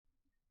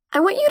I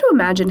want you to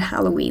imagine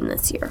Halloween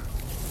this year.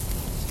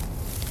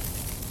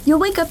 You'll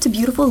wake up to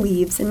beautiful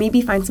leaves and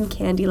maybe find some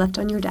candy left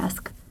on your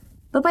desk.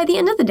 But by the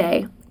end of the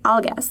day,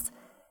 I'll guess,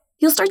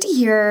 you'll start to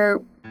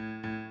hear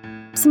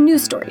some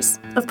news stories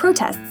of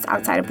protests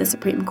outside of the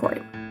Supreme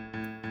Court.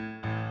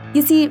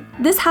 You see,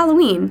 this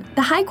Halloween,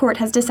 the High Court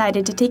has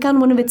decided to take on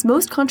one of its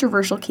most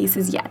controversial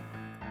cases yet: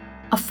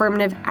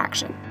 affirmative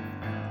action.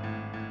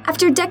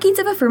 After decades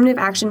of affirmative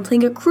action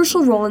playing a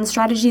crucial role in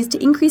strategies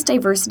to increase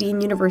diversity in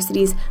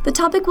universities, the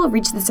topic will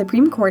reach the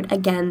Supreme Court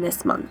again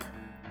this month.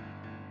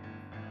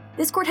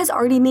 This court has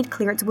already made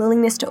clear its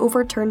willingness to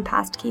overturn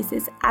past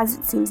cases as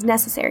it seems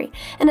necessary,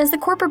 and as the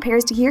court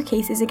prepares to hear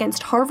cases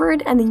against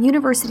Harvard and the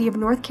University of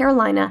North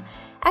Carolina,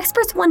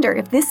 experts wonder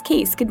if this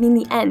case could mean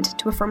the end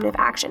to affirmative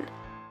action,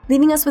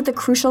 leaving us with the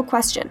crucial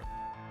question: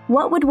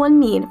 what would one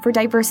mean for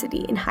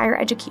diversity in higher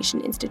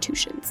education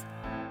institutions?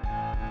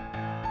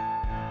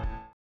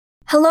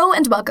 Hello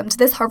and welcome to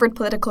this Harvard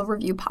Political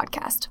Review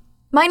podcast.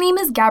 My name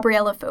is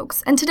Gabriella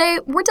Folks, and today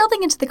we're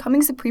delving into the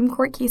coming Supreme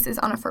Court cases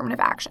on affirmative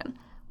action,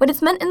 what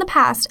it's meant in the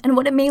past, and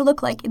what it may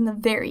look like in the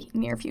very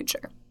near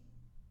future.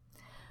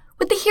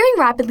 With the hearing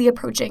rapidly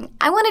approaching,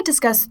 I want to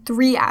discuss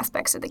three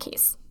aspects of the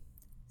case.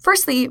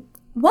 Firstly,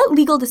 what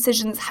legal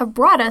decisions have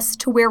brought us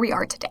to where we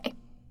are today?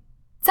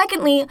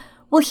 Secondly,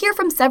 we'll hear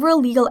from several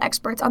legal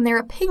experts on their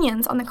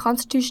opinions on the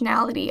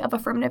constitutionality of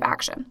affirmative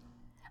action.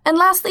 And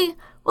lastly,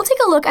 we'll take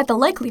a look at the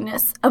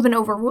likeliness of an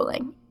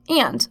overruling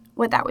and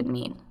what that would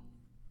mean.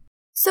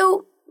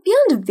 So,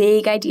 beyond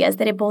vague ideas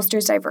that it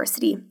bolsters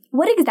diversity,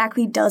 what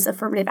exactly does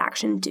affirmative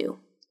action do?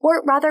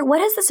 Or rather, what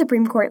has the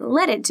Supreme Court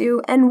let it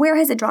do, and where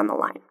has it drawn the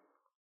line?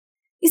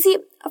 You see,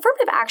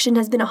 affirmative action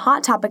has been a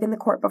hot topic in the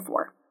court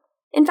before.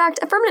 In fact,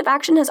 affirmative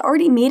action has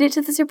already made it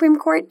to the Supreme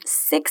Court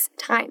 6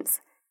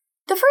 times.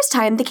 The first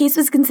time, the case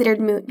was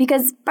considered moot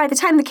because by the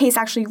time the case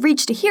actually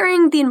reached a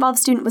hearing, the involved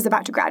student was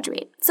about to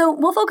graduate. So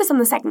we'll focus on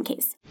the second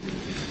case.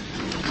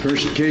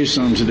 First case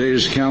on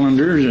today's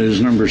calendar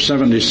is number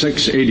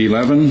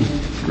 76811,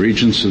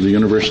 Regents of the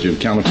University of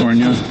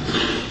California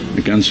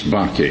against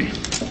Bakke.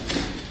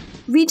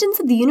 Regents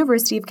of the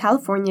University of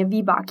California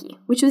v. Bakke,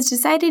 which was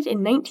decided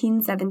in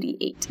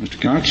 1978.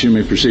 Mr. Cox, you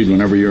may proceed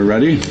whenever you're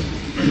ready.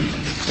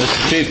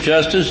 Mr. Chief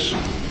Justice,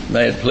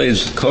 may it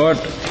please the court.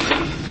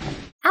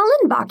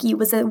 Alan Bakke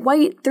was a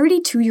white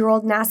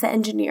 32-year-old NASA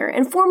engineer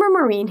and former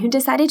Marine who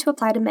decided to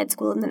apply to med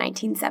school in the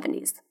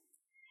 1970s.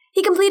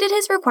 He completed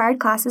his required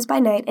classes by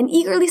night and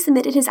eagerly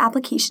submitted his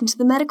application to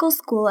the medical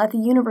school at the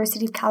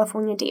University of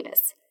California,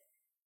 Davis.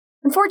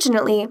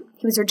 Unfortunately,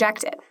 he was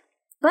rejected.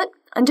 But,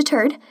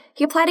 undeterred,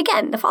 he applied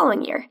again the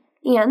following year,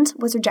 and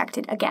was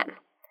rejected again.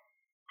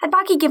 Had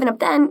Bakke given up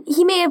then,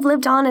 he may have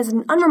lived on as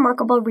an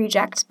unremarkable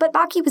reject, but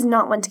Bakke was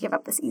not one to give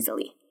up this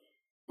easily.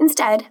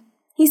 Instead,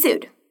 he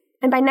sued,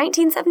 and by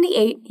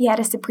 1978, he had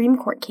a Supreme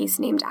Court case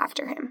named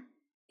after him.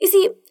 You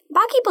see,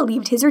 Bakke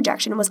believed his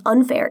rejection was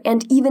unfair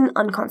and even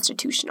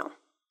unconstitutional.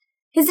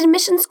 His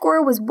admission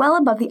score was well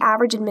above the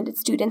average admitted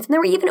students, and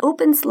there were even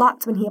open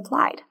slots when he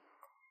applied.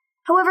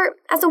 However,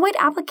 as a white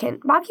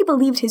applicant, Bakke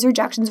believed his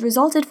rejections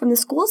resulted from the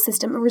school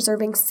system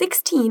reserving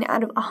 16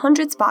 out of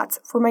 100 spots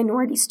for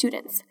minority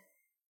students.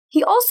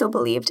 He also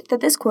believed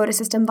that this quota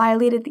system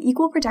violated the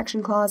Equal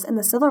Protection Clause and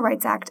the Civil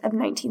Rights Act of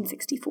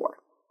 1964.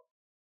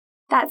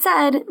 That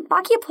said,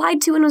 Bakke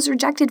applied to and was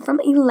rejected from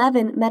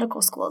 11 medical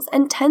schools,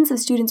 and tens of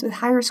students with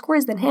higher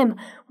scores than him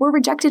were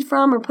rejected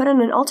from or put on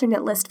an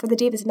alternate list for the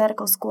Davis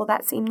Medical School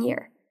that same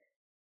year.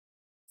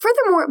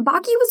 Furthermore,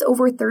 Bakke was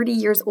over 30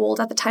 years old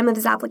at the time of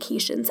his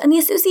applications, and the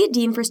Associate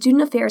Dean for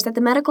Student Affairs at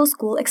the medical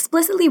school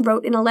explicitly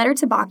wrote in a letter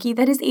to Bakke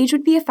that his age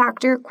would be a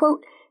factor,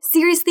 quote,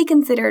 seriously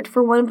considered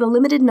for one of the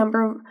limited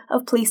number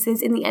of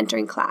places in the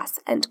entering class,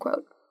 end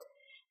quote.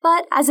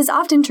 But, as is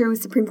often true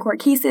with Supreme Court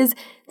cases,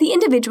 the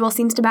individual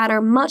seems to matter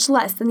much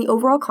less than the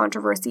overall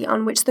controversy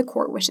on which the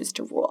court wishes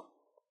to rule.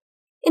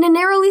 In a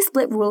narrowly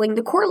split ruling,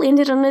 the court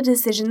landed on a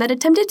decision that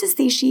attempted to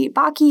satiate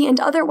Bakke and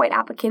other white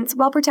applicants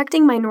while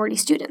protecting minority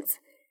students.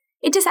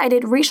 It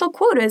decided racial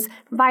quotas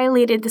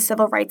violated the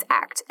Civil Rights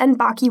Act, and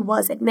Bakke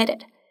was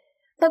admitted.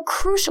 But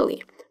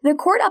crucially, the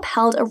court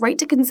upheld a right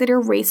to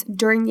consider race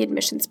during the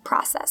admissions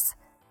process.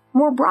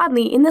 More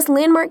broadly, in this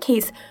landmark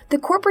case, the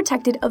court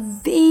protected a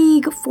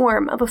vague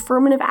form of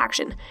affirmative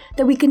action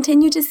that we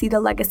continue to see the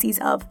legacies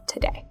of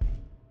today.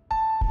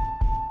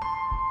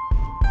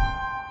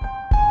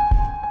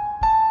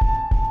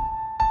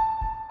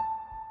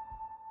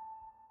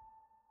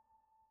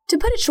 To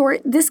put it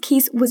short, this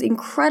case was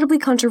incredibly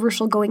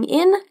controversial going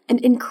in and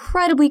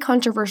incredibly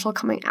controversial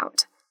coming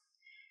out.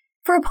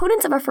 For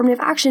opponents of affirmative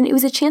action, it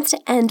was a chance to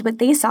end what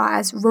they saw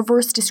as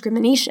reverse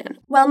discrimination,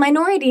 while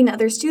minority and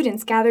other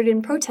students gathered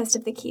in protest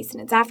of the case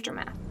and its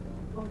aftermath.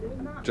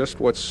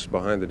 Just what's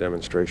behind the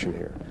demonstration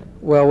here?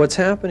 Well, what's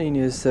happening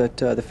is that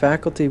the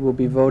faculty will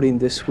be voting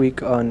this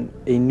week on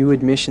a new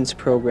admissions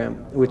program,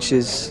 which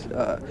is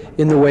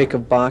in the wake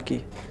of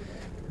Bakke.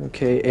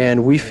 Okay,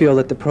 and we feel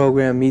that the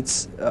program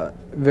meets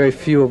very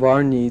few of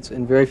our needs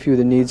and very few of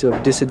the needs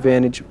of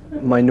disadvantaged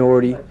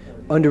minority,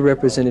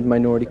 underrepresented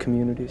minority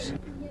communities.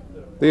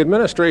 The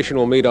administration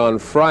will meet on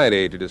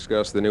Friday to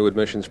discuss the new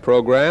admissions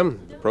program.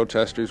 The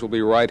protesters will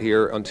be right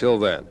here until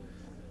then.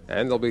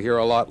 And they'll be here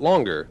a lot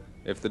longer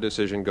if the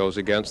decision goes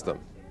against them.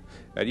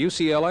 At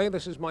UCLA,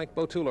 this is Mike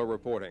Botula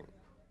reporting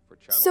for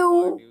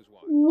Channel 5 News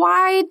Watch.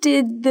 Why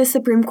did the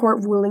Supreme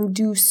Court ruling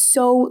do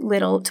so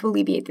little to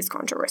alleviate this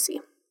controversy?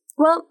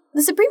 Well,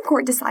 the Supreme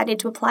Court decided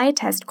to apply a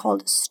test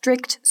called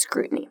strict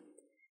scrutiny.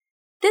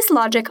 This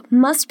logic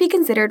must be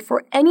considered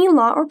for any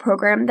law or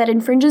program that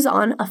infringes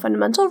on a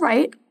fundamental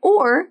right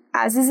or,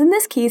 as is in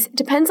this case,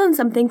 depends on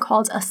something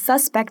called a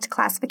suspect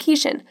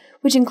classification,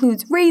 which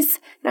includes race,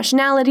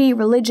 nationality,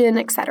 religion,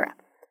 etc.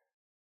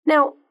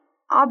 Now,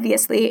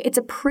 obviously, it's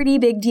a pretty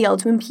big deal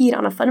to impede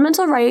on a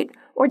fundamental right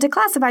or to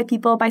classify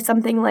people by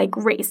something like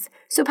race,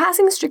 so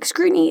passing strict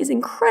scrutiny is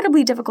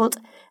incredibly difficult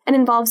and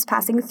involves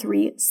passing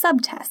 3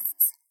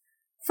 subtests.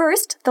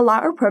 First, the law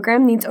or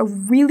program needs a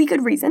really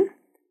good reason.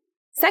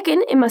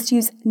 Second, it must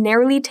use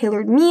narrowly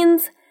tailored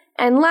means.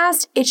 And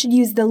last, it should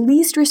use the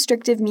least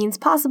restrictive means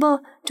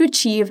possible to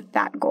achieve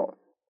that goal.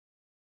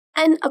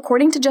 And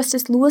according to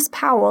Justice Lewis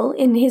Powell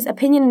in his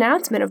opinion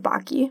announcement of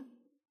Bakke,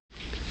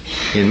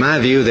 in my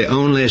view, the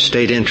only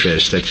state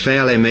interest that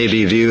fairly may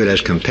be viewed as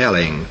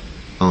compelling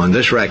on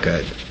this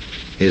record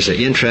is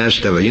the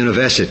interest of a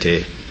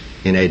university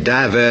in a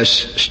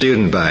diverse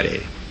student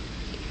body.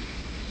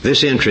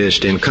 This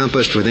interest,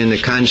 encompassed within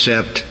the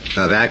concept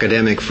of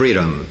academic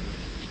freedom,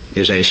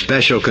 is a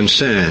special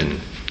concern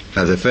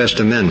of the First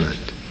Amendment,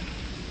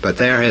 but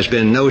there has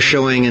been no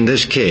showing in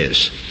this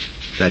case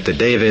that the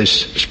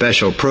Davis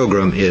Special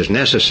Program is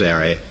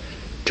necessary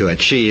to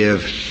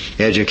achieve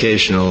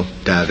educational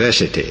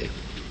diversity.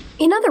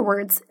 In other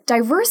words,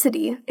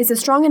 diversity is a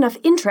strong enough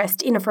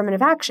interest in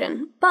affirmative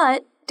action,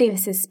 but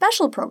Davis's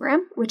special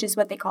program, which is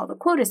what they call the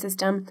quota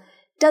system,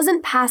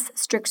 doesn't pass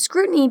strict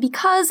scrutiny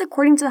because,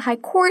 according to the High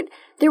Court,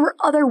 there were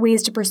other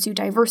ways to pursue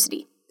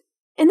diversity.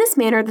 In this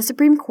manner, the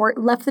Supreme Court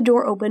left the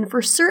door open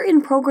for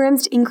certain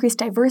programs to increase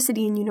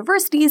diversity in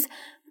universities,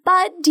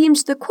 but deemed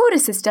the quota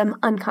system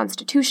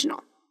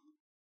unconstitutional.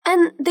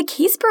 And the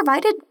case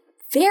provided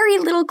very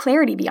little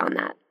clarity beyond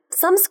that.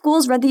 Some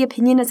schools read the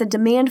opinion as a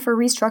demand for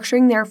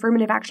restructuring their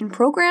affirmative action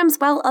programs,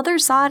 while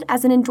others saw it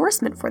as an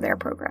endorsement for their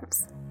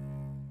programs.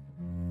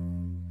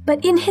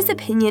 But in his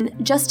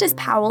opinion, Justice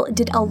Powell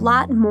did a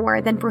lot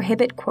more than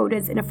prohibit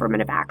quotas in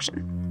affirmative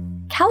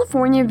action.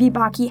 California v.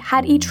 Bakke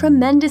had a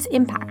tremendous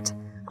impact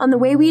on the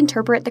way we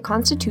interpret the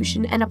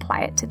Constitution and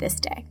apply it to this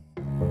day.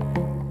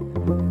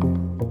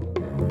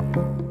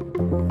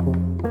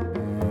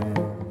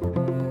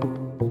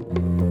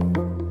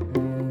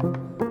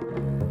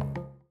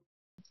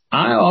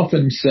 I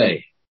often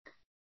say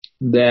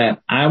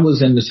that I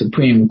was in the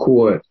Supreme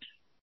Court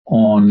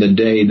on the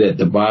day that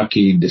the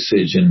Bakke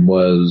decision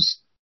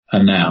was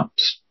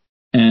announced.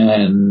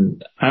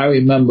 And I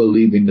remember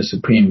leaving the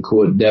Supreme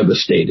Court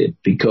devastated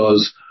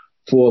because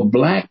for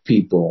Black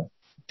people,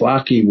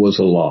 Bakke was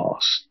a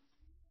loss.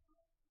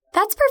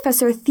 That's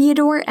Professor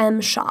Theodore M.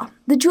 Shaw,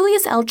 the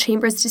Julius L.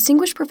 Chambers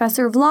Distinguished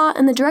Professor of Law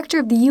and the Director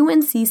of the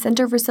UNC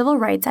Center for Civil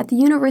Rights at the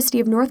University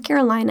of North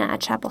Carolina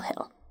at Chapel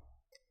Hill.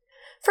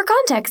 For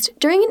context,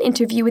 during an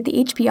interview with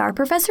the HPR,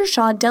 Professor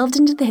Shaw delved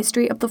into the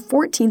history of the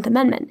 14th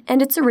Amendment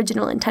and its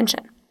original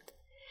intention.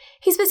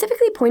 He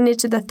specifically pointed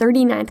to the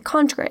 39th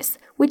Congress,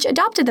 which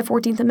adopted the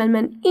 14th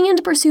Amendment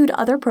and pursued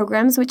other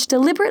programs which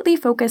deliberately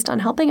focused on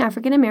helping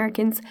African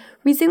Americans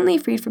recently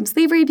freed from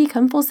slavery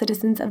become full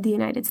citizens of the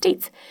United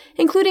States,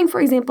 including, for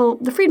example,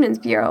 the Freedmen's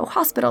Bureau,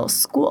 hospitals,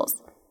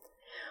 schools.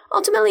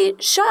 Ultimately,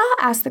 Shaw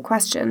asked the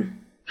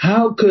question,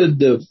 how could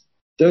the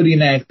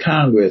 39th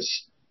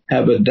Congress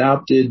have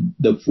adopted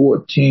the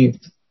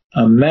 14th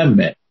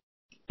Amendment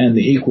and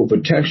the Equal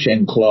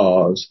Protection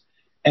Clause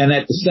and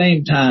at the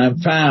same time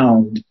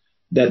found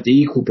that the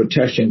Equal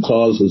Protection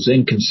Clause was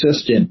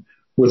inconsistent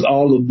with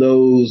all of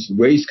those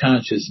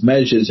race-conscious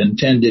measures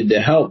intended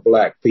to help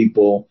Black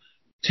people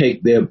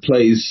take their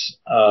place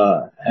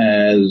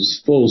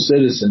as full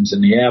citizens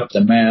in the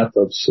aftermath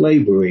of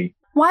slavery?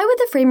 Why would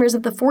the framers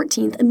of the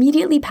 14th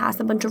immediately pass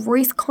a bunch of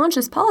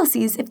race-conscious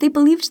policies if they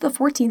believed the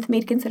 14th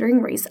made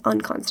considering race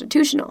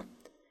unconstitutional?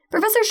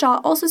 Professor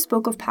Shaw also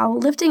spoke of Powell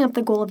lifting up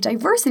the goal of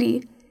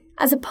diversity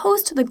as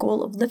opposed to the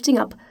goal of lifting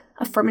up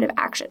affirmative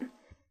action.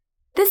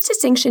 This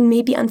distinction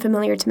may be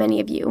unfamiliar to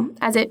many of you,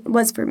 as it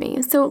was for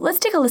me, so let's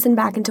take a listen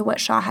back into what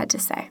Shaw had to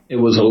say. It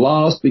was a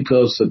loss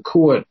because the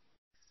court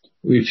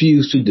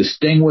refused to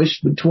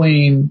distinguish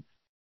between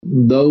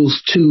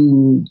those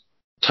two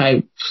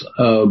types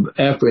of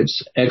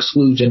efforts,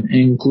 exclusion,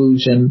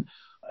 inclusion,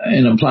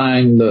 in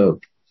applying the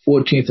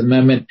 14th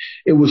Amendment.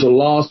 It was a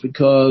loss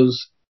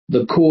because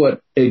the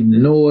court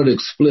ignored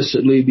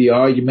explicitly the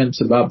arguments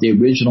about the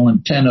original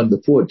intent of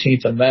the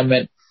 14th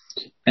Amendment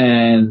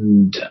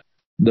and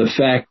the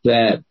fact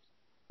that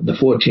the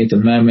 14th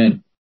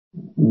Amendment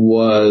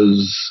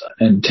was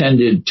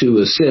intended to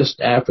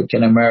assist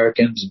African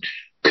Americans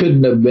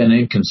couldn't have been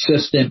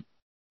inconsistent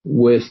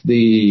with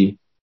the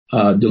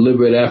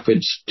deliberate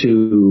efforts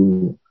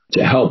to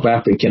help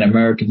African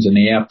Americans in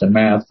the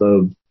aftermath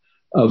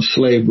of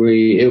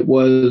slavery. It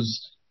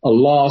was a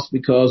loss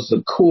because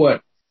the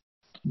court,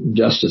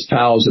 Justice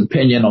Powell's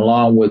opinion,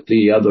 along with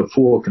the other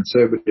four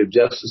conservative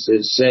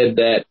justices, said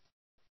that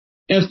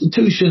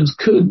institutions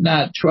could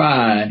not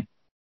try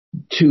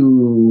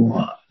to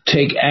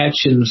take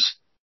actions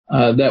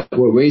that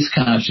were race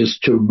conscious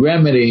to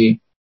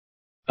remedy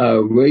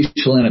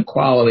racial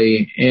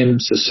inequality in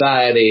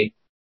society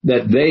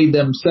that they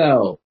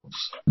themselves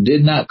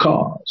did not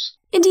cause.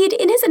 Indeed,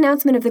 in his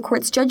announcement of the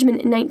court's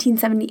judgment in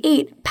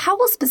 1978,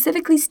 Powell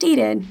specifically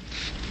stated,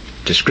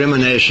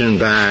 "Discrimination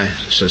by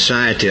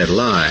society at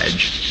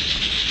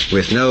large,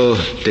 with no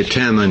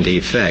determined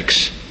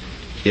effects,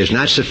 is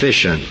not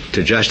sufficient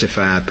to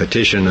justify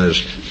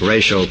petitioner's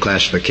racial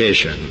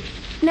classification."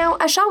 Now,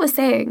 as Shaw was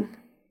saying,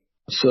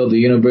 so the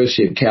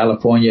University of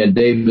California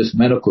Davis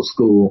Medical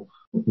School,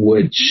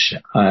 which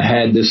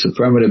had this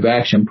affirmative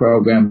action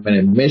program and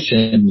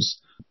admissions,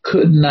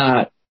 could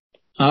not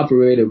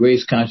operate a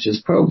race-conscious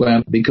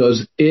program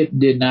because it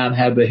did not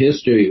have a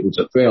history. It was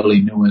a fairly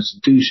new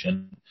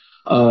institution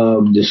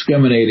of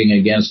discriminating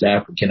against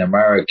African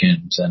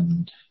Americans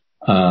and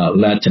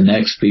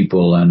Latinx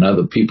people and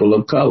other people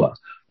of color.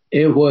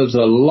 It was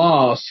a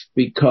loss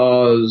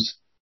because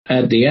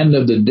at the end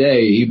of the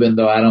day, even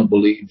though I don't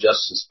believe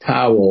Justice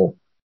Powell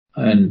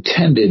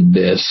intended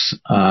this,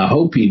 I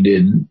hope he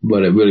didn't,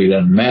 but it really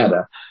doesn't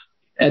matter.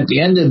 At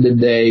the end of the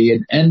day,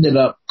 it ended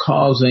up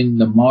causing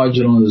the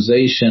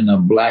marginalization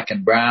of black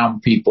and brown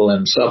people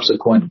in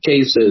subsequent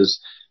cases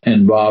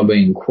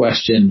involving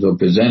questions or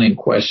presenting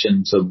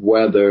questions of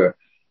whether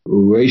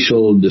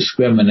racial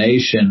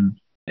discrimination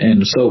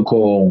in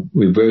so-called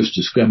reverse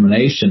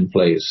discrimination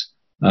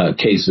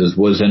cases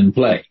was in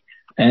play.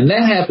 And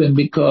that happened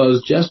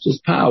because Justice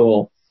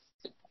Powell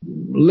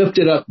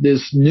lifted up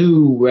this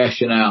new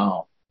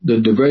rationale, the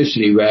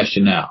diversity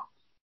rationale.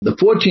 The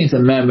 14th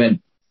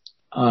Amendment,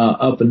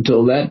 up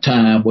until that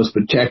time, was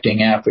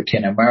protecting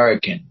African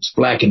Americans,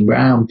 black and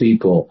brown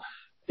people,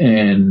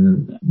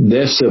 and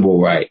their civil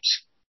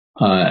rights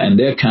and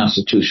their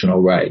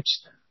constitutional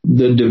rights.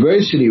 The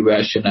diversity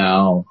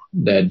rationale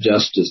that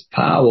Justice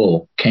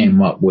Powell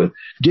came up with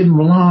didn't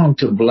belong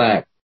to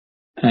black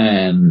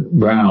and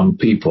brown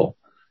people.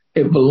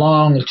 It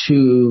belonged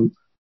to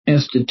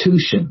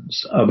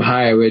institutions of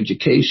higher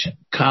education,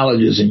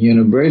 colleges and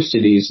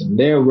universities, and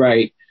their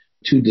right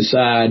to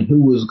decide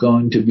who was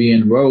going to be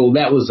enrolled.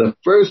 That was the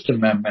First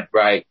Amendment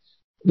right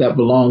that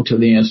belonged to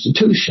the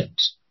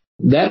institutions.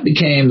 That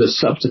became the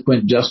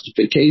subsequent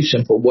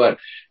justification for what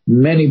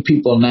many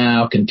people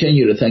now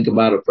continue to think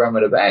about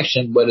affirmative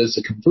action, but it's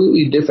a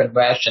completely different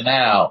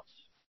rationale,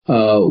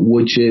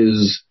 which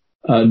is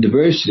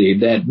diversity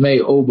that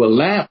may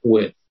overlap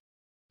with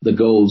the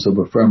goals of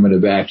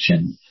affirmative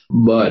action,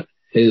 but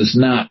is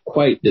not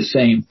quite the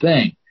same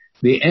thing.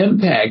 The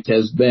impact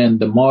has been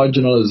the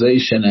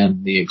marginalization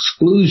and the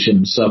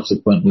exclusion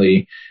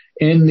subsequently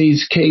in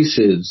these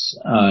cases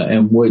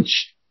in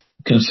which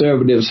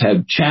conservatives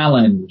have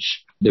challenged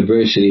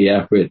diversity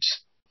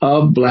efforts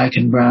of black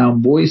and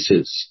brown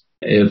voices,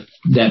 if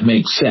that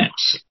makes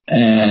sense.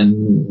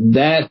 And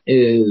that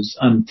is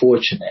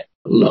unfortunate.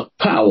 Look,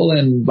 Powell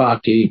and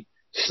Bakke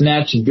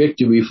snatched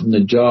victory from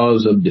the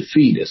jaws of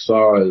defeat as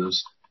far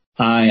as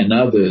I and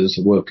others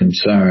were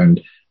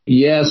concerned.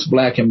 Yes,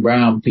 black and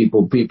brown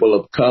people, people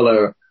of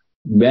color,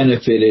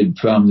 benefited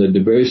from the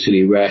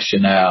diversity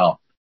rationale,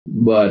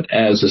 but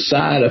as a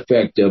side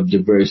effect of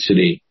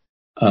diversity,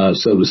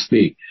 so to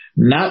speak,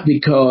 not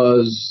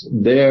because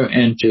their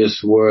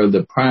interests were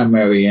the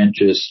primary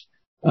interests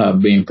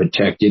being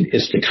protected.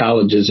 It's the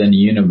colleges and the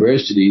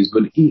universities,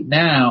 but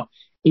now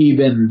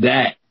even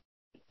that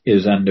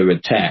is under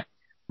attack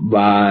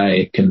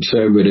by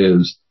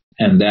conservatives,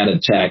 and that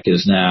attack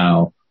is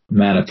now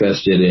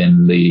manifested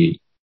in the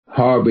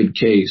Harvard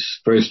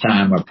case. First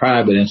time a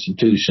private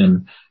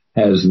institution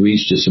has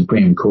reached the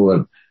Supreme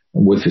Court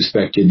with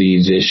respect to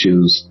these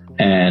issues,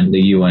 and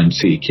the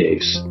UNC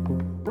case.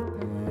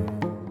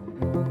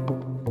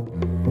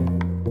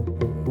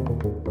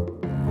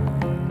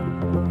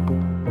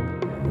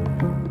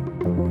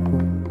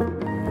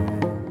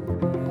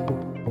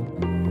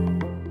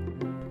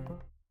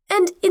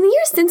 In the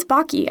years since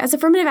Bakke, as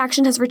affirmative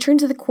action has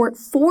returned to the court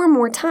 4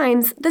 more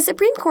times, the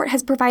Supreme Court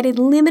has provided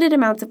limited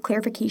amounts of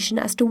clarification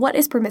as to what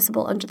is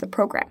permissible under the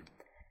program.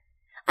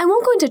 I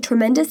won't go into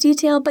tremendous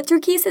detail, but through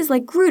cases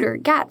like Grutter,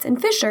 Gatz,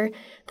 and Fisher,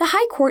 the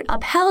High Court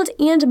upheld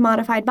and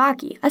modified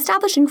Bakke,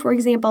 establishing, for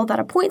example, that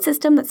a point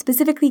system that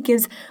specifically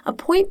gives a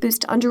point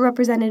boost to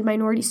underrepresented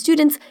minority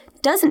students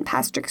doesn't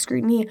pass strict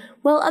scrutiny,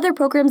 while other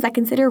programs that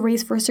consider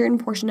race for a certain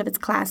portion of its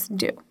class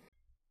do.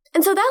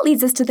 And so that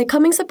leads us to the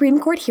coming Supreme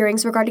Court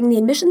hearings regarding the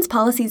admissions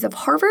policies of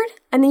Harvard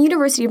and the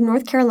University of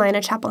North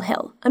Carolina, Chapel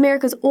Hill,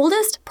 America's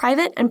oldest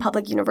private and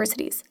public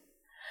universities.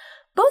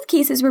 Both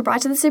cases were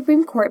brought to the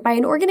Supreme Court by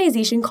an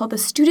organization called the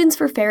Students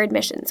for Fair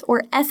Admissions,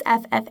 or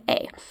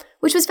SFFA,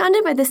 which was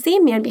founded by the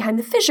same man behind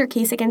the Fisher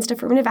case against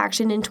affirmative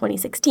action in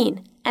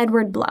 2016,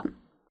 Edward Blum.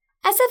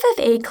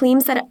 SFFA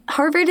claims that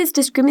Harvard is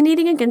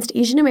discriminating against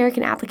Asian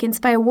American applicants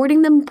by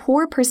awarding them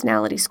poor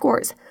personality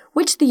scores,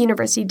 which the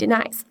university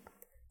denies.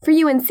 For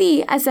UNC,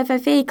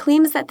 SFFA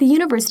claims that the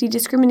university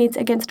discriminates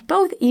against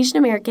both Asian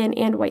American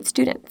and white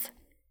students.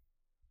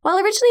 While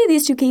originally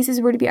these two cases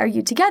were to be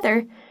argued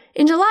together,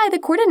 in July the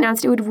court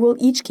announced it would rule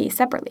each case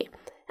separately.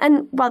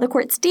 And while the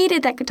court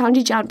stated that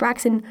Ketanji John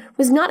Braxton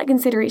was not a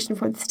consideration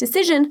for this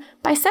decision,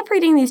 by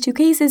separating these two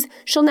cases,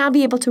 she'll now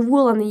be able to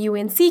rule on the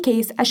UNC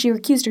case as she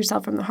recused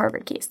herself from the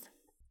Harvard case.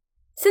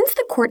 Since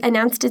the court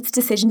announced its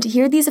decision to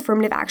hear these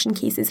affirmative action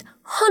cases,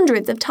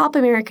 hundreds of top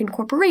American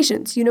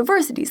corporations,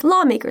 universities,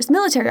 lawmakers,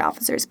 military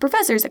officers,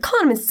 professors,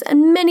 economists,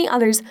 and many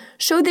others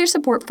showed their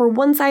support for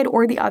one side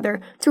or the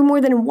other through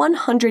more than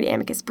 100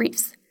 amicus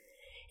briefs.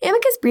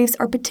 Amicus briefs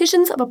are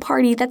petitions of a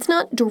party that's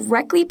not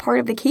directly part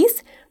of the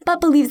case,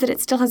 but believes that it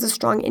still has a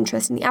strong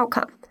interest in the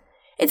outcome.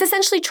 It's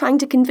essentially trying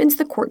to convince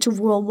the court to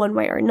rule one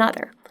way or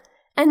another.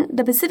 And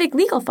the Pacific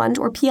Legal Fund,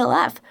 or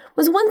PLF,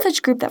 was one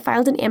such group that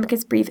filed an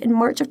amicus brief in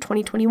March of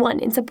 2021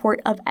 in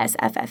support of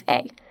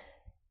SFFA.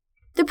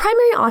 The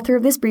primary author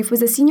of this brief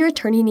was a senior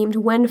attorney named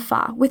Wen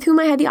Fa, with whom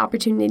I had the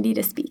opportunity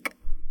to speak.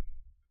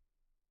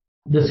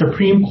 The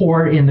Supreme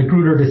Court in the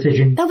Grutter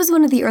decision. That was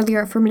one of the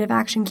earlier affirmative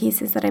action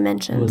cases that I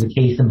mentioned. It was a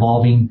case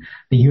involving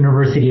the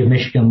University of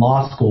Michigan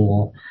Law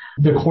School.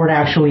 The court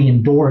actually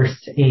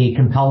endorsed a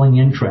compelling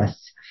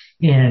interest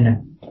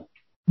in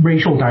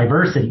racial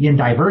diversity,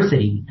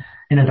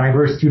 in a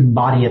diverse student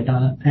body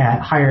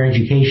at higher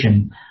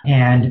education.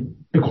 And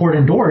the court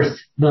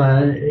endorsed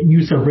the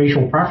use of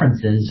racial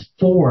preferences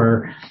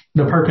for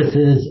the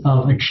purposes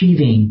of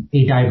achieving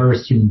a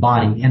diverse student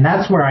body. And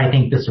that's where I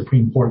think the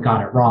Supreme Court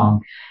got it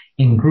wrong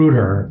in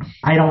Grutter.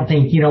 I don't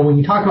think, when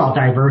you talk about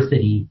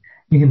diversity,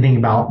 you can think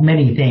about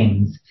many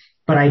things,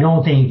 but I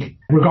don't think,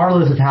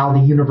 regardless of how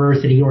the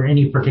university or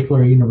any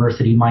particular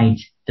university might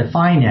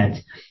define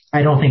it,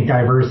 I don't think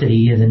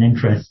diversity is an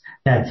interest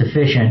that's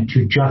sufficient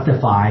to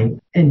justify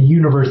a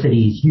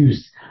university's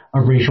use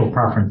of racial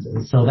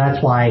preferences. So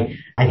that's why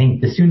I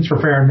think the Students for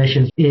Fair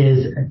Admissions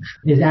is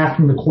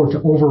asking the court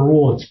to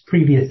overrule its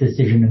previous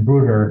decision in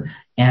Grutter,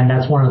 and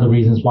that's one of the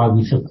reasons why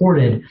we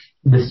supported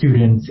the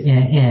students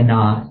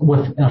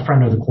with a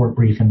friend of the court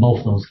brief in both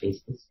of those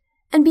cases.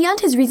 And beyond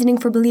his reasoning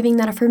for believing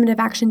that affirmative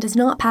action does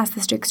not pass the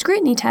strict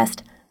scrutiny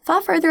test, Fa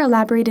further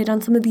elaborated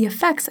on some of the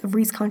effects of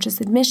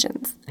race-conscious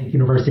admissions. I think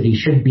universities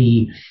should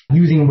be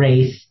using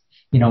race,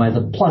 as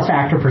a plus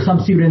factor for some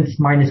students,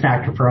 minus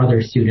factor for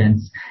other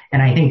students.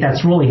 And I think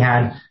that's really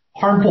had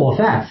harmful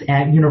effects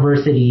at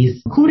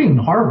universities, including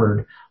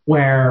Harvard,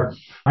 where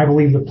I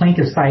believe the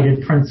plaintiff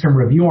cited Princeton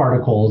Review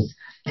articles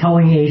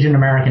telling Asian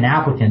American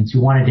applicants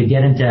who wanted to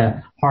get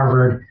into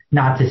Harvard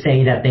not to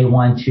say that they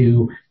want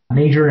to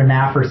major in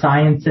math or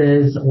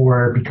sciences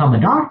or become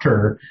a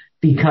doctor,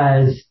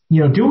 because,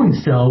 doing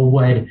so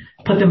would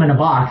put them in a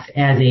box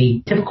as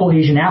a typical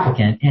Asian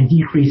applicant and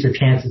decrease their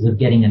chances of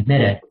getting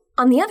admitted.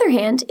 On the other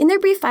hand, in their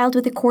brief filed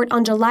with the court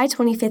on July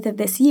 25th of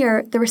this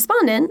year, the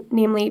respondent,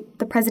 namely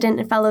the president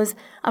and fellows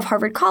of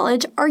Harvard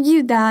College,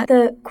 argued that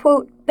the,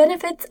 quote,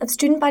 benefits of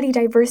student body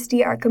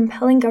diversity are a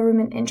compelling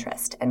government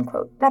interest, end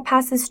quote, that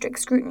passes strict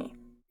scrutiny.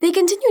 They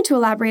continue to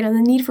elaborate on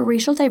the need for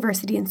racial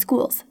diversity in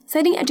schools,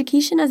 citing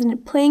education as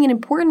playing an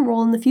important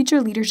role in the future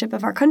leadership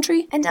of our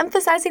country, and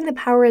emphasizing the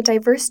power a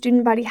diverse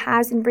student body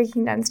has in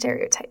breaking down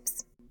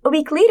stereotypes. A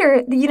week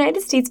later, the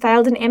United States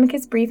filed an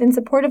amicus brief in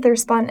support of the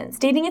respondent,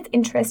 stating its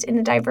interest in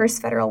a diverse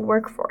federal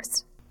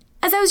workforce.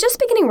 As I was just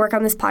beginning work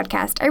on this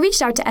podcast, I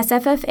reached out to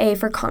SFFA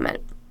for comment.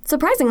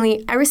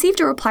 Surprisingly, I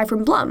received a reply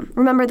from Blum,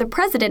 remember the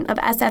president of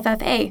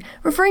SFFA,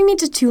 referring me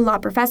to two law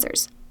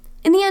professors.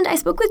 In the end, I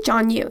spoke with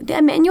John Yoo, the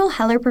Emanuel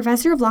Heller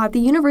Professor of Law at the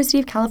University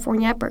of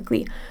California at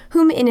Berkeley,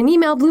 whom in an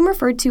email Blum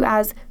referred to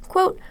as,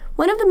 quote,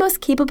 one of the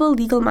most capable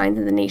legal minds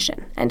in the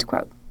nation, end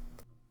quote.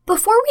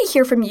 Before we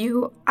hear from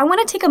Yoo, I want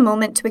to take a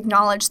moment to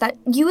acknowledge that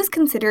Yoo is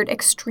considered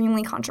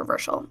extremely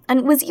controversial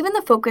and was even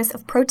the focus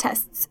of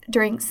protests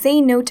during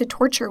Say No to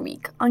Torture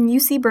Week on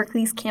UC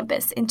Berkeley's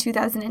campus in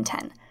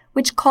 2010,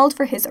 which called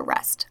for his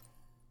arrest.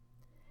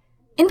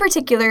 In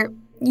particular,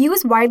 Yoo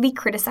is widely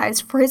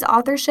criticized for his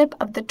authorship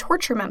of the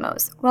torture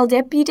memos while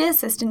Deputy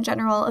Assistant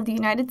General of the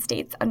United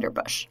States under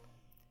Bush.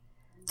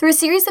 Through a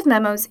series of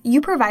memos,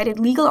 Yoo provided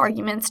legal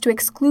arguments to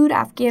exclude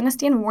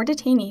Afghanistan war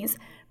detainees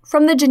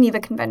from the Geneva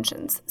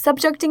Conventions,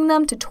 subjecting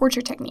them to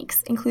torture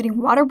techniques, including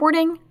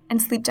waterboarding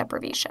and sleep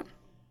deprivation.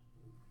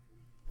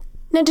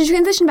 Now, to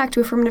transition back to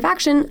affirmative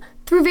action,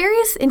 through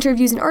various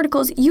interviews and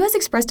articles, Yoo has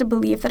expressed a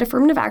belief that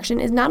affirmative action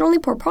is not only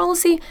poor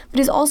policy, but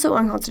is also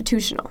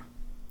unconstitutional.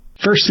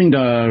 First thing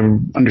to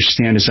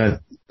understand is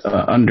that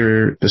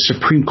under the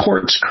Supreme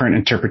Court's current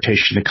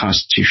interpretation of the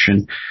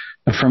Constitution,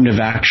 affirmative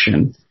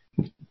action,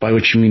 by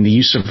which you mean the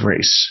use of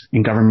race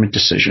in government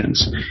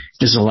decisions,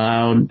 is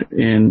allowed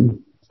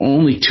in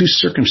only two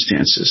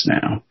circumstances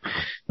now.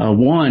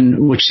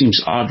 One, which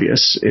seems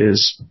obvious,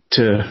 is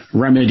to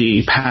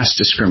remedy past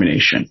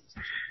discrimination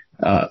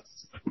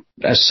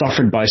as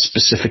suffered by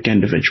specific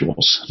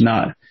individuals,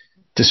 not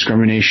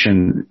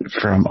discrimination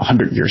from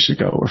 100 years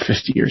ago or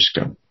 50 years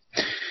ago.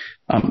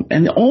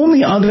 And the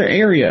only other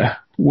area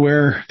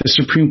where the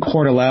Supreme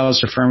Court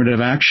allows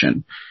affirmative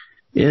action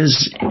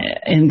is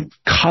in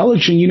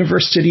college and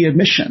university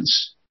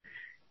admissions.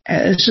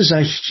 This is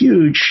a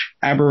huge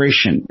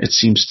aberration, it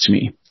seems to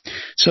me.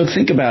 So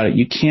think about it.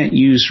 You can't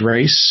use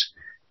race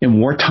in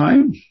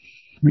wartime.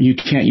 You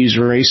can't use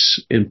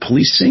race in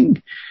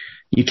policing.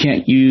 You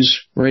can't use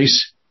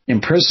race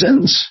in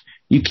prisons.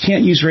 You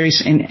can't use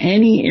race in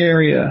any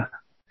area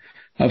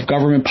of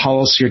government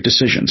policy or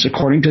decisions,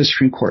 according to the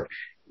Supreme Court,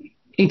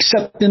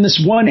 except in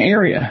this one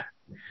area,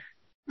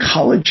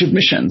 college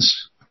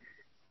admissions,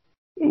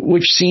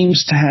 which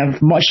seems to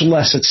have much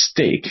less at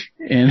stake,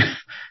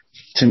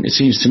 it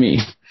seems to me,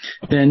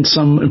 than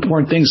some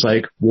important things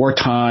like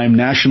wartime,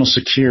 national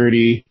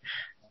security,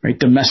 right,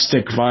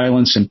 domestic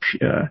violence, and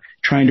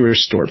trying to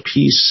restore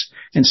peace.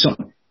 And so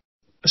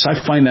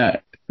I find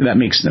that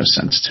makes no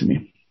sense to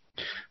me.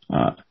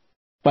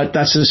 But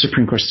that's the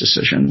Supreme Court's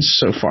decision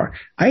so far.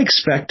 I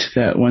expect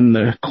that when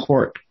the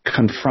court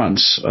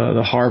confronts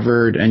the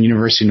Harvard and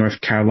University of North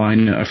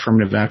Carolina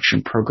affirmative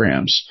action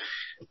programs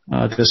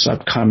this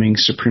upcoming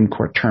Supreme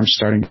Court term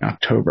starting in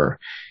October,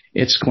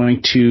 it's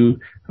going to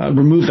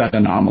remove that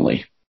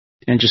anomaly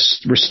and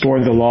just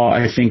restore the law,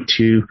 I think,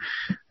 to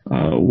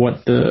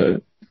what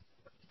the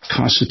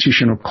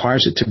Constitution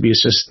requires it to be.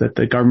 Is just that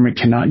the government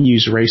cannot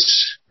use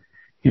race,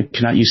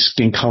 cannot use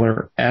skin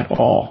color at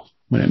all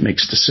when it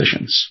makes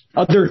decisions.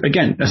 Other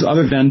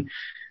than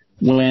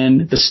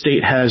when the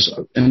state has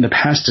in the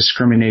past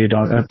discriminated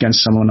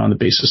against someone on the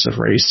basis of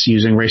race,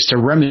 using race to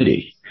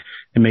remedy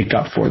and make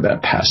up for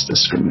that past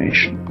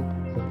discrimination.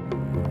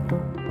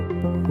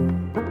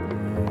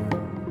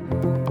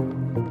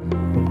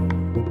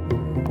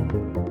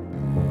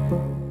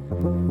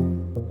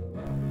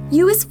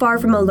 Yu is far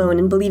from alone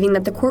in believing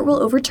that the court will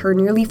overturn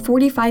nearly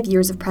 45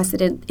 years of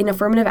precedent in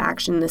affirmative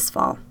action this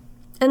fall.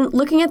 And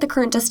looking at the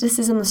current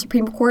justices in the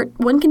Supreme Court,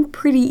 one can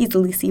pretty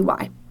easily see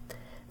why.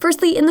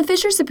 Firstly, in the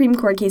Fisher Supreme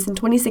Court case in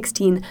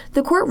 2016,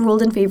 the court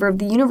ruled in favor of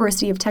the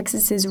University of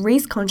Texas's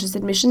race-conscious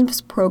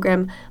admissions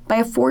program by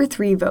a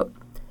 4-3 vote.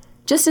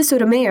 Justice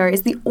Sotomayor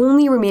is the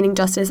only remaining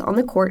justice on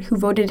the court who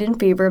voted in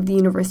favor of the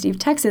University of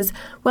Texas,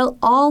 while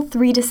all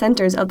 3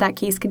 dissenters of that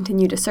case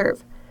continue to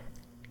serve.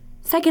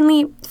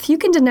 Secondly, few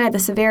can deny the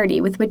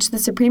severity with which the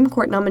Supreme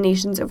Court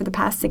nominations over the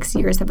past 6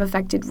 years have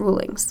affected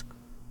rulings.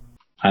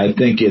 I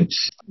think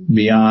it's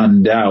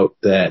beyond doubt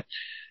that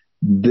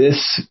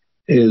this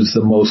is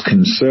the most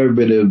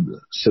conservative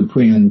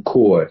Supreme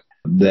Court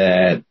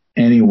that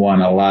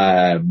anyone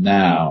alive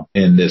now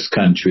in this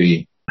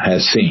country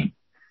has seen.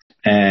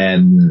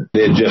 And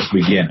they're just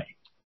beginning.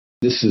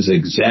 This is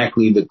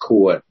exactly the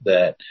court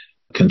that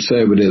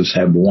conservatives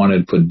have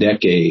wanted for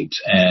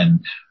decades. And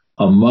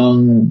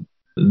among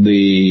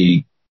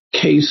the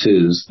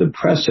cases, the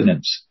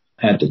precedents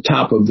at the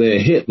top of their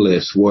hit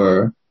list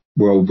were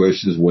Roe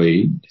versus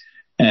Wade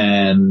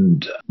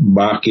and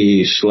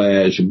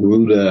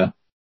Bakke/Grutter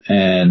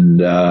and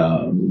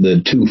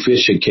the 2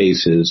 Fisher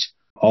cases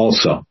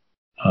also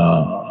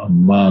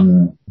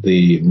among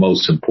the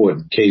most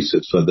important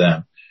cases for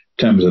them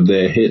in terms of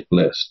their hit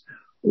list.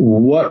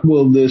 What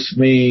will this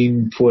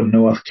mean for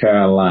North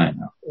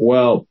Carolina?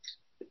 Well,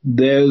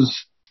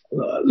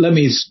 let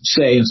me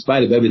say, in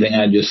spite of everything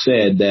I just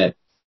said, that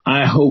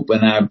I hope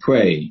and I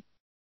pray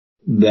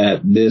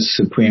that this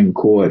Supreme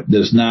Court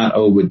does not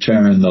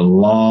overturn the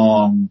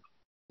long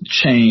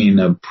chain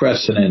of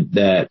precedent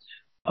that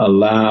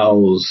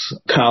allows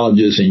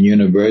colleges and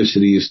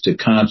universities to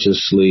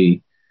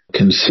consciously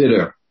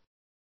consider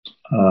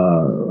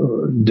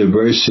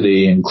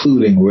diversity,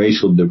 including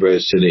racial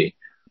diversity,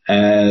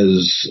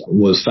 as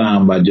was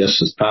found by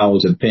Justice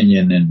Powell's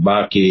opinion in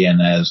Bakke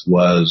and as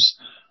was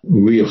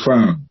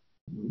reaffirmed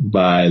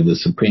by the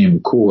Supreme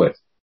Court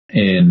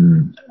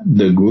in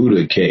the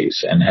Grutter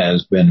case and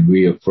has been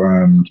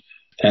reaffirmed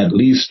at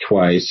least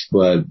twice,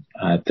 but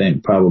I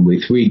think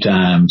probably 3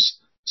 times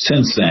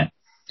since then.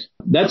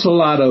 That's a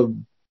lot of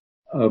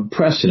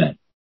precedent,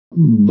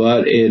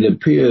 but it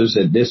appears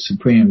that this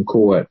Supreme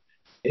Court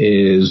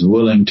is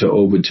willing to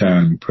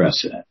overturn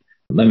precedent.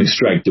 Let me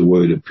strike the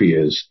word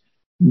appears.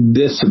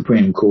 This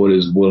Supreme Court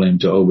is willing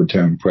to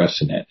overturn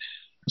precedent.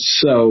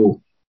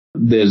 So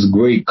there's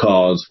great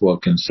cause for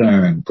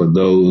concern for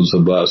those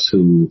of us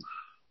who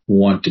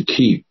want to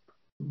keep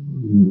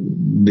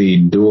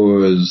the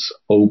doors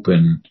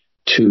open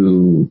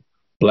to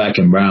Black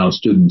and brown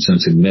students in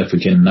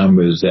significant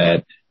numbers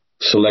at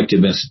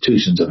selective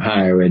institutions of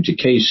higher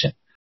education.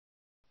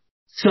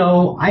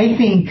 So I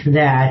think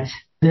that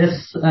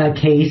this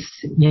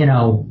case,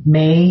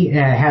 may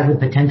have the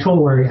potential,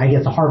 or I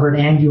guess the Harvard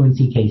and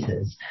UNC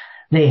cases,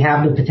 they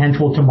have the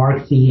potential to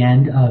mark the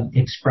end of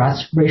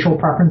express racial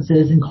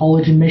preferences in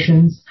college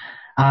admissions.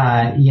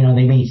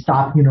 They may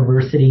stop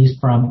universities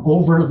from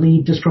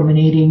overtly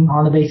discriminating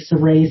on the basis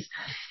of race.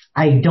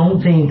 I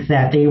don't think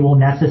that they will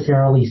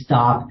necessarily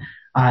stop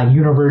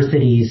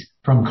universities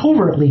from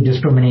covertly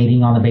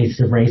discriminating on the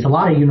basis of race. A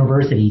lot of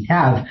universities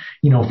have,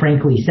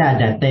 frankly said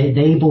that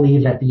they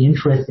believe that the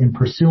interest in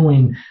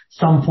pursuing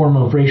some form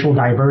of racial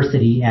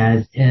diversity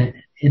as a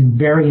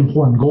very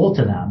important goal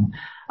to them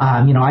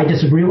I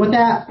disagree with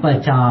that,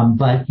 but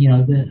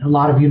a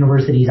lot of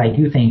universities, I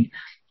do think,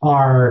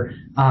 are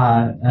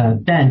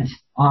bent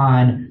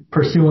on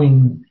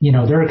pursuing,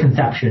 their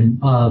conception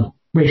of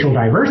racial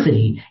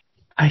diversity.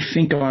 I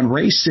think on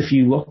race, if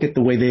you look at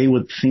the way they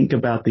would think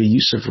about the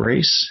use of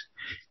race,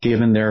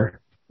 given their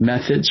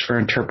methods for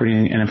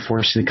interpreting and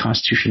enforcing the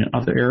Constitution in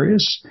other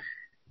areas,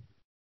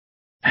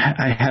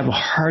 I have a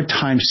hard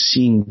time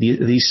seeing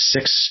these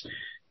 6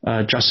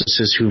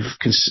 justices who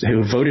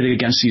voted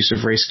against the use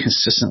of race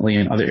consistently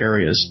in other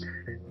areas,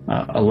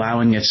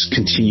 allowing its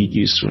continued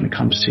use when it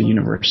comes to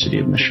university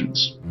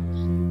admissions.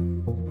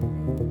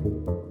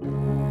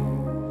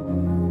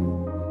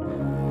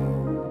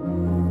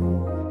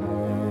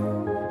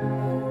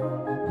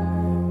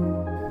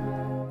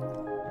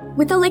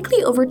 With the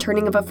likely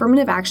overturning of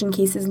affirmative action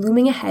cases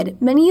looming ahead,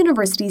 many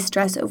universities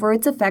stress over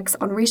its effects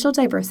on racial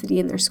diversity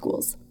in their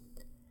schools.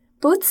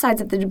 Both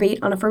sides of the debate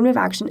on affirmative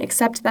action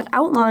accept that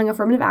outlawing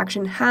affirmative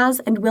action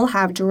has and will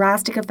have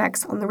drastic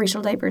effects on the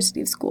racial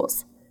diversity of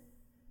schools.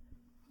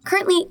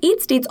 Currently, 8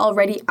 states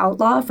already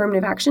outlaw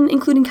affirmative action,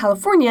 including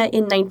California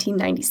in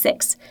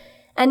 1996.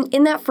 And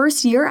in that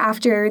first year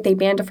after they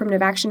banned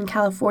affirmative action in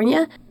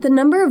California, the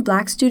number of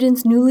Black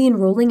students newly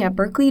enrolling at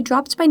Berkeley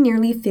dropped by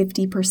nearly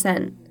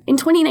 50%. In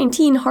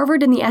 2019,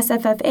 Harvard and the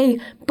SFFA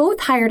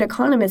both hired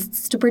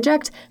economists to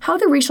project how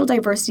the racial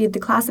diversity of the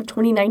class of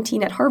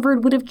 2019 at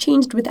Harvard would have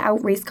changed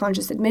without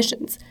race-conscious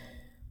admissions.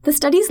 The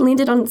studies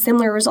landed on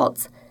similar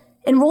results.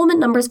 Enrollment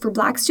numbers for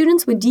Black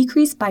students would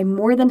decrease by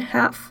more than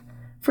half.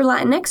 For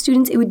Latinx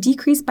students, it would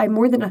decrease by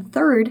more than a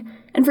third,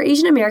 and for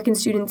Asian American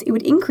students, it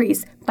would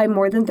increase by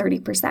more than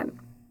 30%.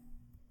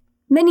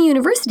 Many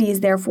universities,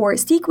 therefore,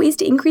 seek ways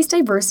to increase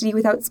diversity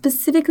without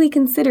specifically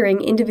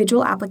considering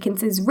individual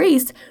applicants'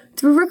 race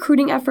through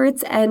recruiting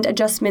efforts and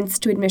adjustments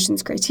to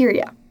admissions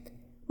criteria.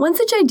 One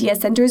such idea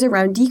centers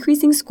around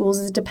decreasing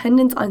schools'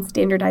 dependence on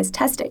standardized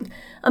testing,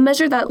 a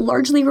measure that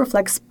largely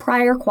reflects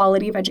prior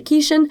quality of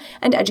education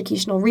and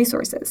educational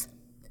resources.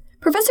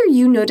 Professor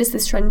Yu noticed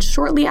this trend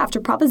shortly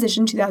after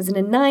Proposition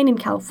 2009 in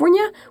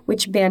California,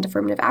 which banned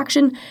affirmative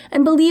action,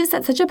 and believes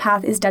that such a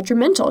path is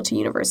detrimental to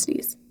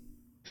universities.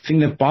 The thing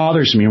that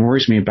bothers me and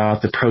worries me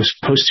about the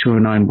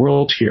post-209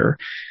 world here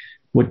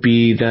would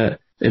be the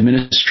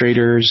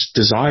administrators'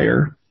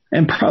 desire,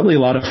 and probably a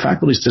lot of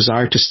faculty's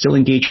desire, to still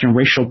engage in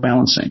racial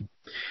balancing.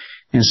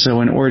 And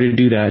so in order to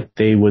do that,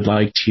 they would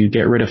like to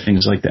get rid of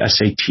things like the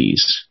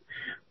SATs,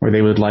 or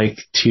they would like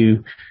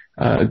to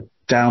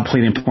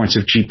downplay the importance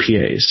of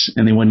GPAs,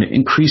 and they want to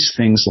increase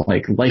things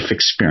like life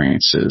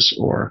experiences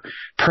or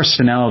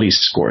personality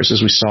scores,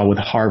 as we saw with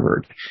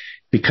Harvard,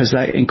 because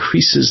that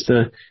increases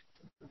the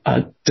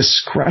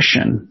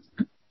discretion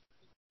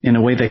in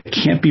a way that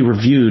can't be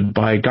reviewed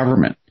by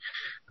government,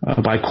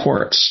 by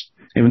courts.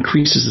 It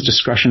increases the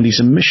discretion of these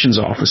admissions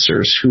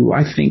officers who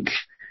I think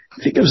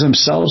of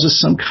themselves as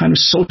some kind of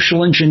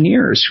social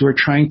engineers who are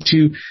trying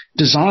to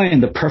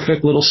design the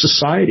perfect little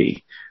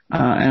society.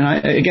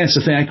 Again, it's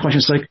the thing I question.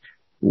 It's like,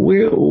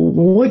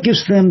 what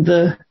gives them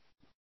the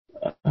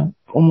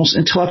almost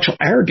intellectual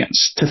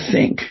arrogance to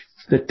think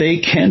that they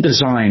can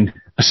design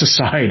a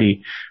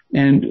society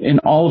and in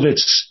all of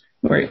its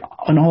right,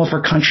 on all of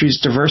our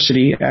country's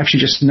diversity, actually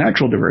just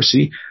natural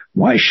diversity?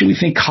 Why should we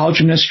think college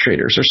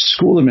administrators or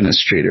school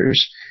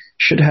administrators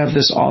should have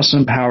this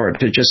awesome power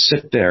to just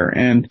sit there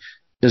and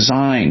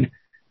design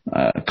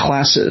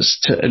classes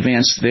to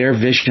advance their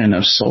vision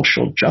of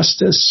social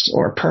justice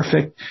or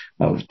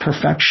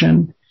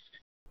perfection?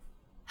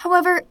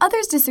 However,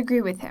 others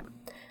disagree with him.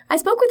 I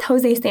spoke with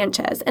Jose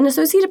Sanchez, an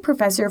associate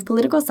professor of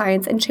political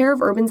science and chair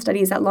of urban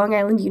studies at Long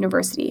Island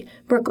University,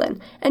 Brooklyn,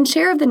 and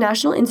chair of the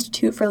National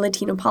Institute for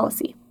Latino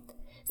Policy.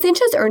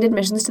 Sanchez earned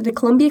admissions to the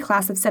Columbia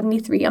class of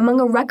 '73 among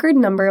a record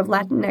number of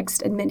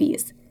Latinx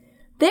admittees.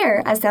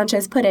 There, as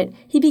Sanchez put it,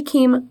 he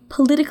became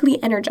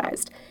politically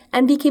energized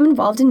and became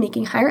involved in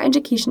making higher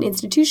education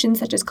institutions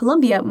such as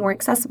Columbia more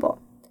accessible.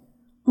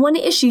 One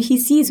issue he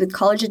sees with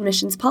college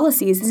admissions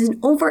policies is an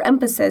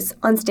overemphasis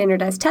on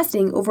standardized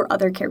testing over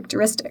other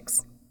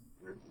characteristics.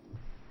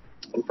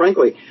 And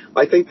frankly,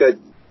 I think that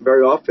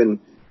very often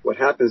what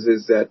happens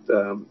is that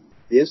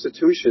the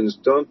institutions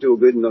don't do a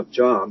good enough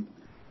job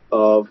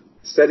of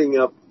setting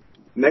up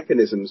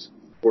mechanisms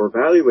for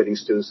evaluating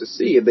students to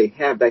see if they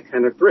have that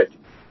kind of grit.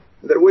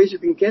 There are ways you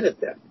can get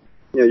at that.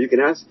 You can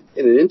ask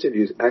in an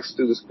interview, ask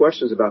students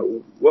questions about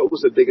what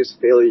was the biggest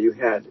failure you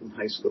had in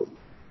high school,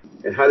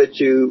 and how did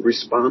you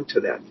respond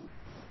to that,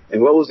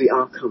 and what was the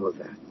outcome of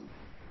that.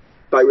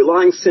 By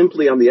relying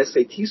simply on the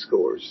SAT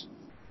scores,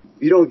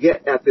 you don't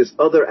get at this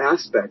other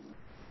aspect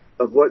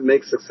of what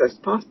makes success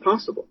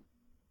possible.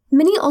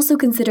 Many also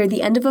consider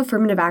the end of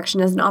affirmative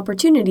action as an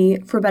opportunity,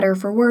 for better or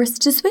for worse,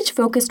 to switch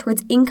focus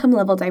towards income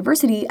level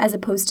diversity as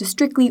opposed to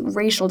strictly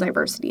racial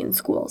diversity in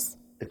schools.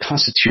 The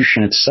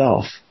Constitution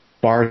itself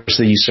bars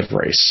the use of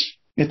race.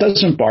 It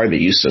doesn't bar the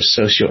use of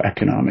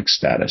socioeconomic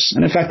status.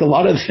 And in fact, a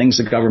lot of the things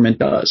the government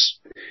does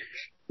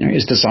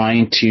is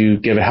designed to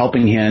give a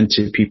helping hand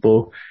to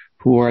people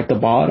who are at the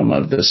bottom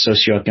of the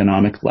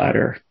socioeconomic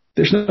ladder.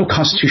 there's no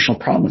constitutional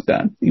problem with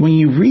that. When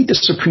you read the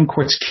Supreme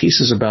Court's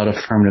cases about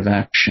affirmative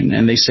action,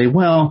 and they say,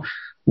 well,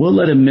 we'll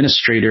let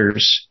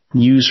administrators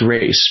use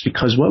race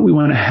because what we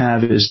want to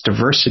have is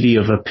diversity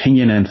of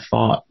opinion and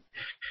thought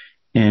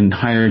in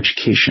higher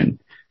education.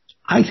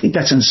 I think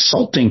that's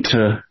insulting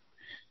to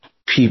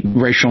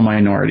racial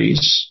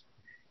minorities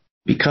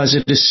because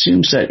it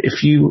assumes that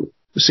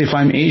if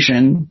I'm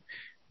Asian,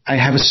 I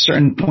have a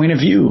certain point of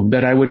view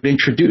that I would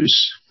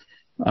introduce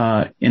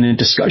in a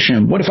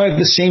discussion. What if I have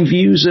the same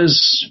views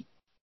as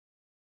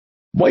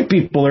white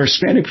people or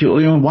Hispanic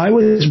people? Why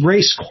would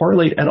race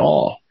correlate at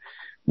all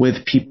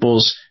with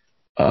people's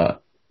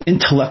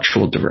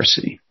intellectual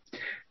diversity?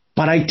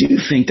 But I do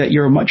think that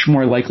you're much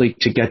more likely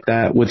to get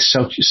that with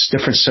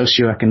different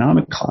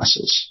socioeconomic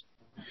classes,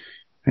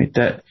 right?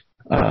 That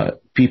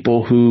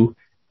people who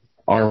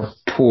are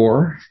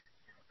poor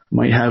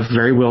might have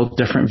very well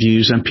different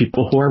views than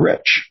people who are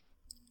rich.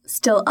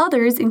 Still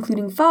others,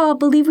 including Fa,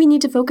 believe we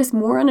need to focus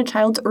more on a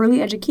child's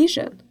early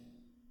education.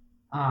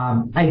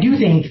 I do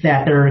think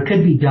that there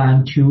could be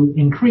done to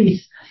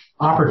increase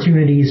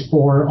opportunities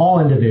for all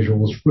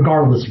individuals,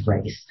 regardless of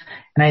race.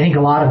 And I think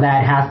a lot of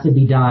that has to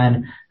be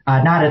done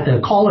not at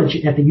the college,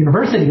 at the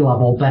university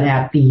level, but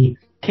at the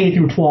K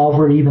through 12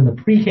 or even the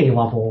pre-K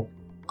level.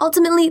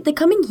 Ultimately, the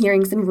coming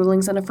hearings and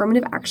rulings on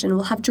affirmative action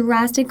will have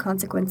drastic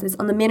consequences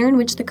on the manner in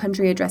which the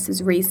country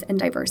addresses race and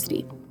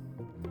diversity.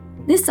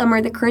 This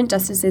summer, the current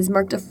justices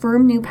marked a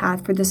firm new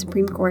path for the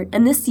Supreme Court,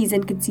 and this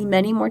season could see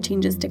many more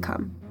changes to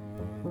come.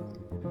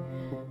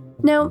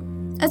 Now,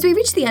 as we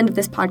reach the end of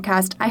this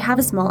podcast, I have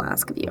a small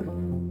ask of you.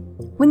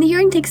 When the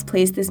hearing takes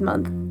place this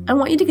month, I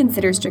want you to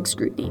consider strict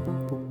scrutiny.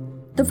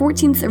 The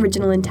 14th's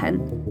original intent,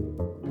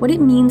 what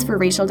it means for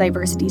racial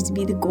diversity to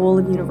be the goal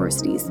of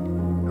universities,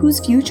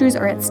 whose futures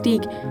are at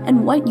stake,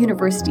 and what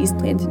universities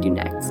plan to do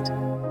next.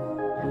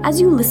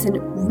 As you listen,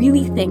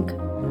 really think,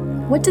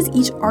 what does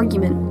each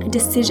argument and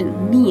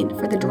decision mean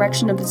for the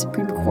direction of the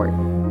Supreme Court?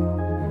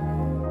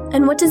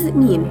 And what does it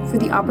mean for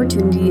the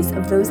opportunities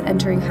of those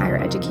entering higher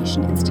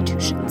education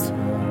institutions?